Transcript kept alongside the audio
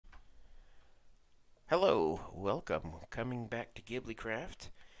Hello, welcome. Coming back to Ghibli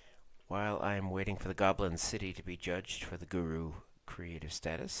Craft. While I'm waiting for the Goblin City to be judged for the Guru creative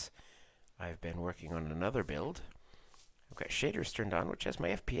status, I've been working on another build. I've got shaders turned on, which has my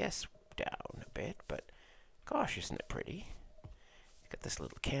FPS down a bit, but gosh, isn't it pretty? You've got this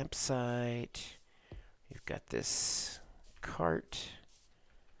little campsite. You've got this cart.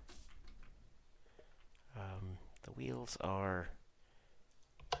 The wheels are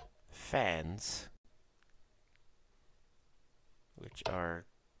fans, which are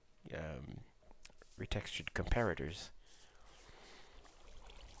retextured comparators.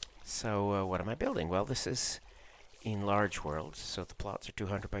 So what am I building? Well, this is in large worlds, so the plots are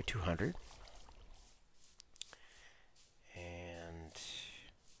 200 by 200. And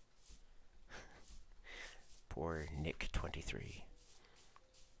poor Nick 23.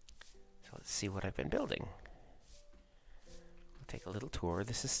 So let's see what I've been building. We'll take a little tour.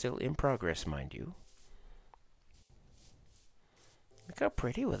 This is still in progress, mind you. Look how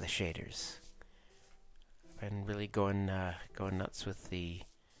pretty with the shaders. I've been really going nuts with the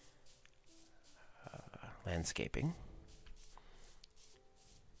landscaping.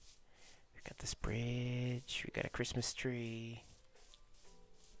 We've got this bridge. We've got a Christmas tree.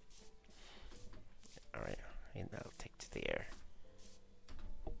 Alright, and that'll take to the air.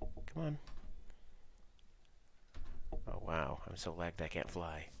 Come on. Oh wow, I'm so lagged I can't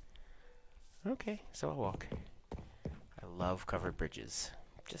fly. Okay, so I'll walk. I love covered bridges.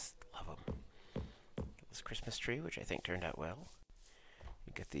 Just love them. This Christmas tree, which I think turned out well.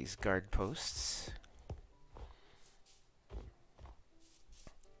 You get these guard posts.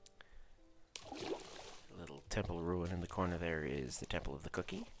 A little temple ruin in the corner there is the Temple of the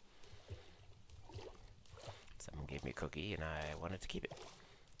Cookie. Someone gave me a cookie and I wanted to keep it.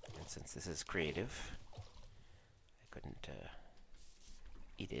 And since this is creative, I couldn't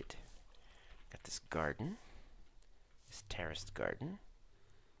eat it. Got this garden. This terraced garden.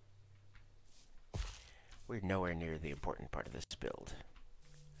 We're nowhere near the important part of this build.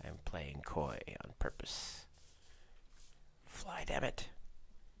 I'm playing coy on purpose. Fly, damn it!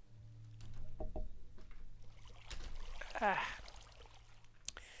 Ah!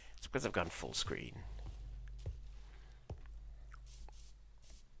 It's because I've gone full screen.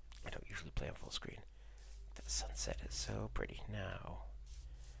 I don't usually play on full screen. The sunset is so pretty. Now,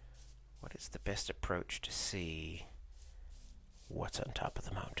 what is the best approach to see what's on top of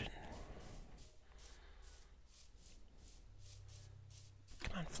the mountain?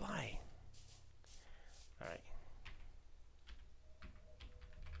 Come on, fly. Alright.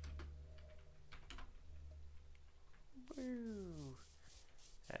 Woo!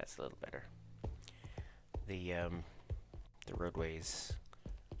 That's a little better. The roadways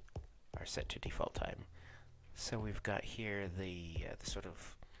are set to default time. So we've got here the sort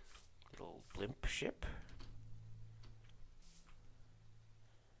of little blimp ship.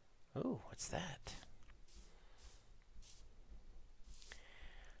 Oh, what's that?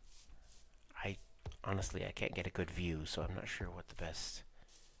 Honestly, I can't get a good view, so I'm not sure what the best...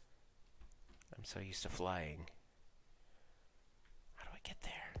 I'm so used to flying. How do I get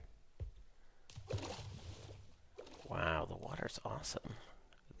there? Wow, the water's awesome.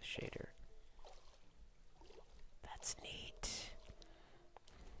 The shader. That's neat.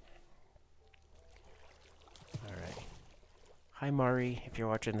 Alright. Hi, Mari, if you're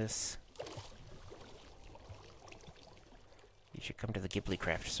watching this. You should come to the Ghibli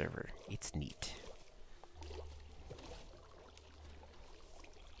Craft server. It's neat.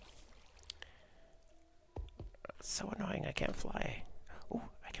 It's so annoying, I can't fly. Oh,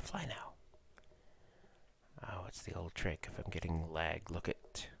 I can fly now. Oh, it's the old trick. If I'm getting lag, look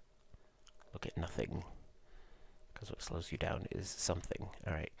at nothing. Because what slows you down is something.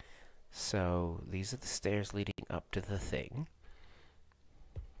 Alright, so these are the stairs leading up to the thing.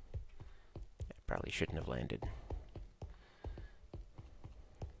 I probably shouldn't have landed.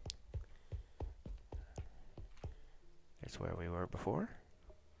 There's where we were before.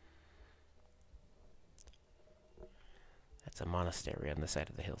 That's a monastery on the side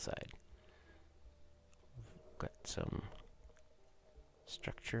of the hillside. We've got some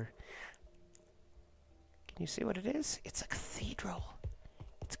structure. Can you see what it is? It's a cathedral.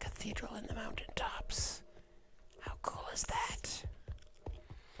 It's a cathedral in the mountaintops. How cool is that?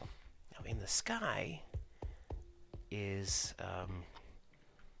 Now in the sky is,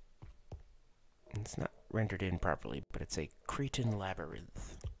 it's not rendered in properly, but it's a Cretan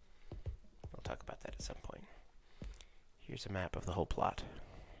labyrinth. We'll talk about that at some point. Here's a map of the whole plot.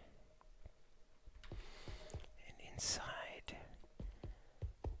 And inside,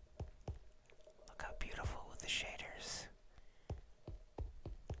 look how beautiful with the shaders.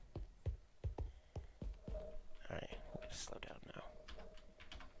 gotta slow down now.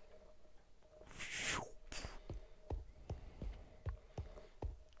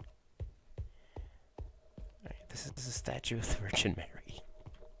 Alright, this is a statue of the Virgin Mary.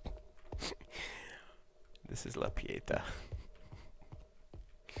 This is La Pieta.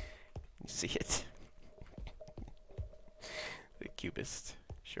 You see it? The Cubist.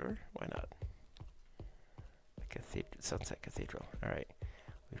 Sure, why not? The Sunset Cathedral. Alright,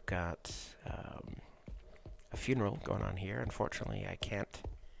 we've got a funeral going on here. Unfortunately, I can't.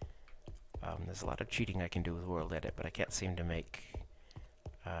 There's a lot of cheating I can do with World Edit, but I can't seem to make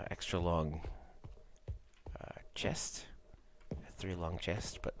extra long chest. A 3 long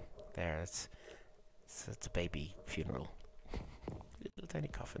chest, but there, it's a baby funeral. Little tiny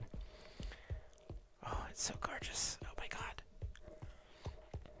coffin. Oh, it's so gorgeous. Oh my god.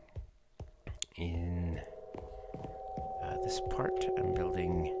 In this part, I'm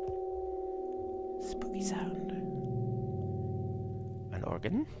building spooky sound. An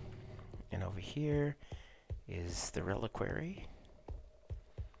organ. And over here is the reliquary.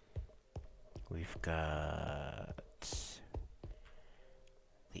 We've got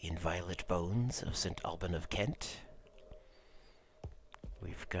the inviolate bones of St. Alban of Kent.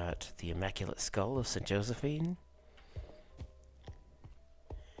 We've got the immaculate skull of St. Josephine.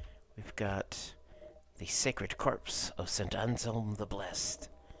 We've got the sacred corpse of St. Anselm the Blessed.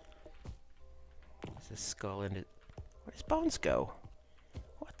 Is this skull in it? Where does bones go?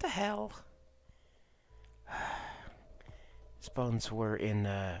 What the hell? His bones were in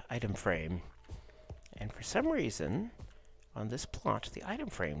item frame, and for some reason, on this plot, the item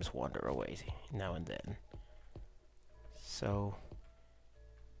frames wander away now and then. So,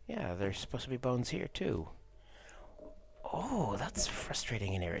 yeah, there's supposed to be bones here too. Oh, that's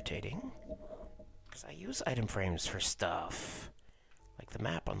frustrating and irritating. Because I use item frames for stuff, like the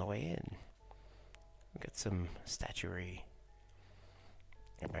map on the way in. Got some statuary.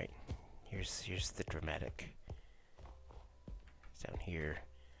 Alright, here's the dramatic. It's down here.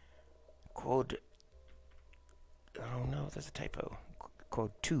 Quod... Oh no, there's a typo.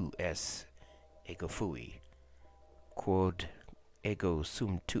 Quod tu es ego fui. Quod ego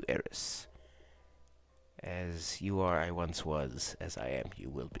sum tu eris. As you are, I once was. As I am, you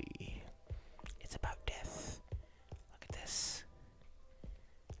will be. It's about death. Look at this.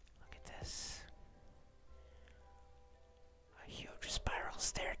 Look at this. A huge spiral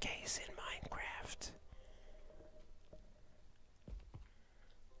staircase in Minecraft.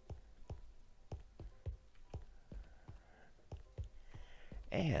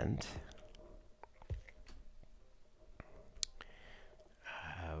 And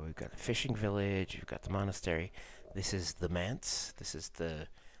we've got the fishing village, we've got the monastery. This is the manse. This is the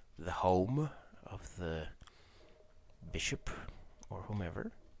home of the bishop or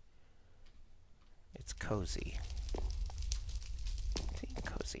whomever. It's cozy. See,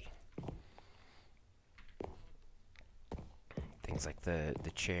 cozy. Things like the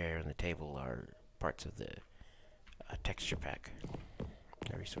chair and the table are parts of the texture pack,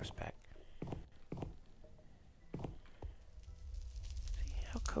 the resource pack. See,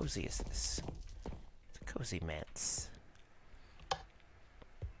 how cozy is this? It's a cozy manse.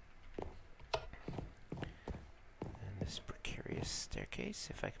 And this precarious staircase,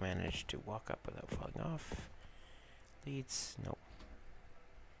 if I can manage to walk up without falling off, leads... Nope.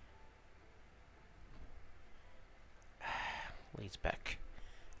 Leads back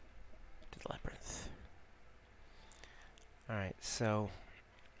to the labyrinth. Alright, so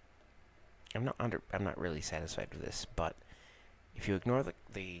I'm not really satisfied with this, but if you ignore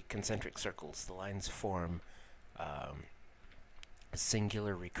the concentric circles, the lines form a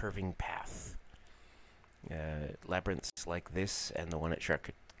singular recurving path. Labyrinths like this and the one at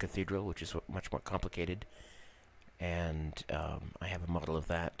Shark Cathedral, which is much more complicated, and I have a model of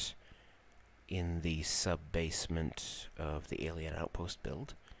that in the sub-basement of the Alien Outpost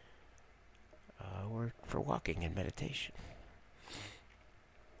build, or for walking and meditation.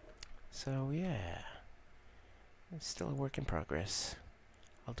 So yeah, it's still a work in progress.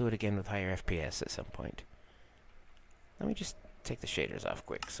 I'll do it again with higher FPS at some point. Let me just take the shaders off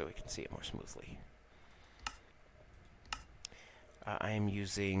quick so we can see it more smoothly. I am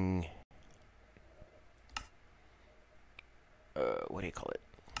using... what do you call it?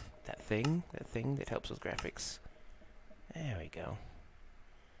 That thing that helps with graphics. There we go.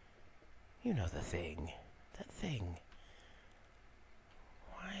 You know the thing. That thing.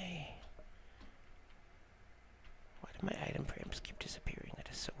 Why do my item frames keep disappearing? That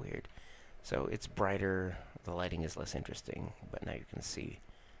is so weird. So it's brighter, the lighting is less interesting, but now you can see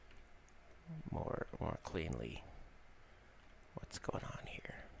more cleanly what's going on